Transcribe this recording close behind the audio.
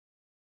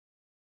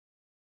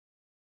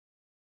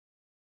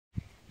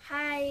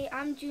Hi,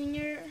 I'm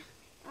Junior,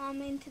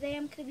 and today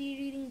I'm going to be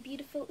reading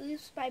Beautiful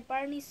Oops by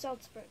Barney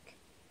Salzberg.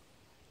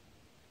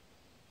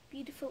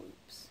 Beautiful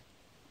Oops.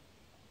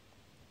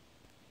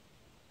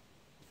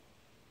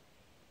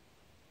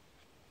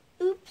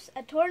 Oops,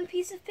 a torn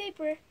piece of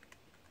paper.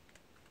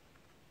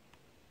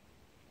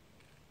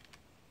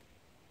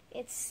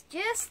 It's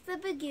just the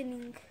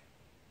beginning.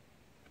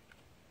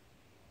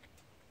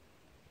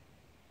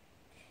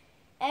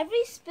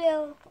 Every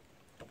spill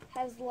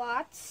has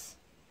lots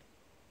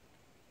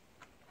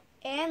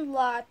and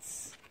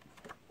lots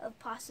of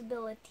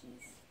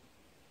possibilities.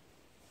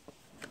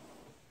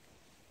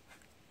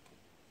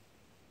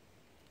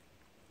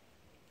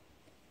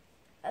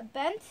 A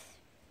bent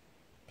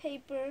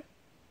paper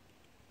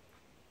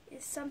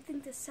is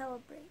something to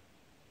celebrate.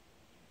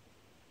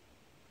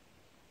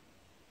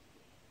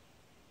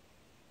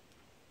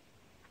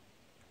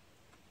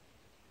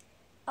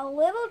 A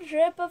little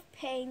drip of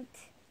paint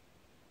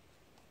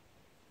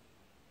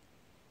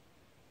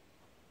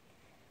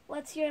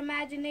lets your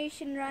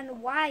imagination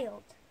run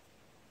wild.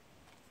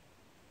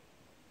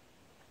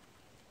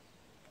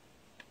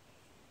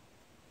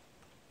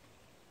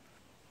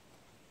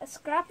 A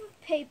scrap of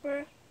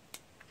paper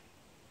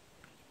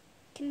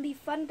can be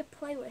fun to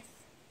play with.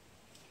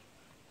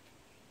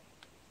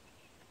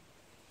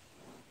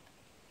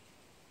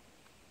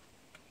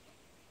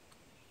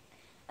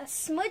 A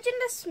smudge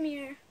and a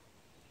smear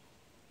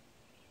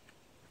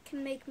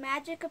can make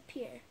magic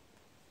appear.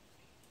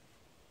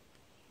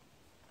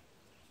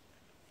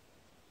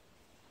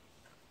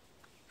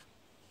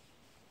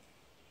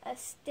 A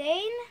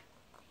stain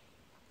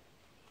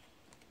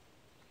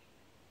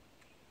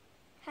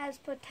has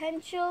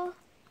potential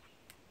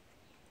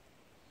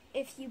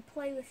if you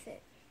play with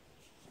it,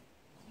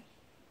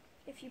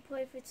 if you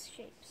play with its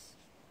shapes.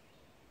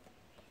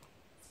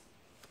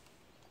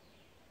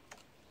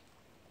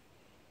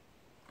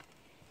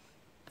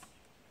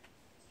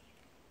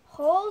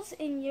 Holes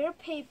in your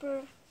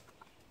paper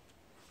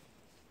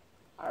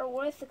are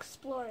worth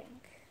exploring.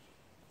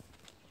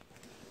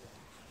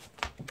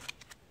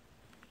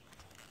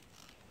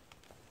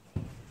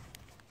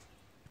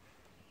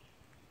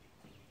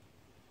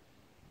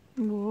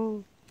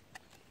 Whoa.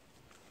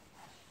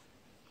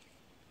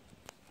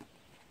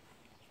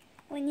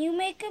 When you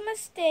make a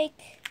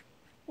mistake,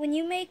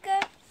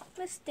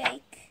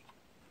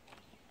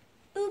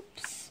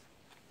 oops.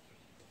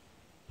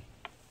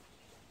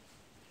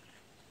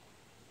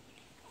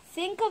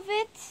 Think of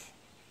it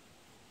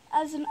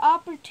as an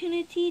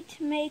opportunity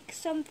to make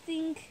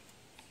something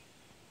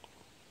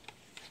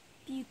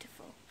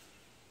beautiful.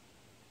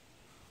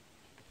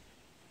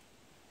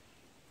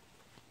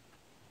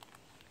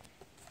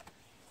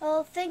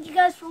 Well, thank you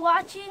guys for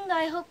watching.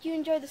 I hope you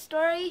enjoyed the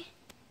story.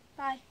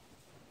 Bye.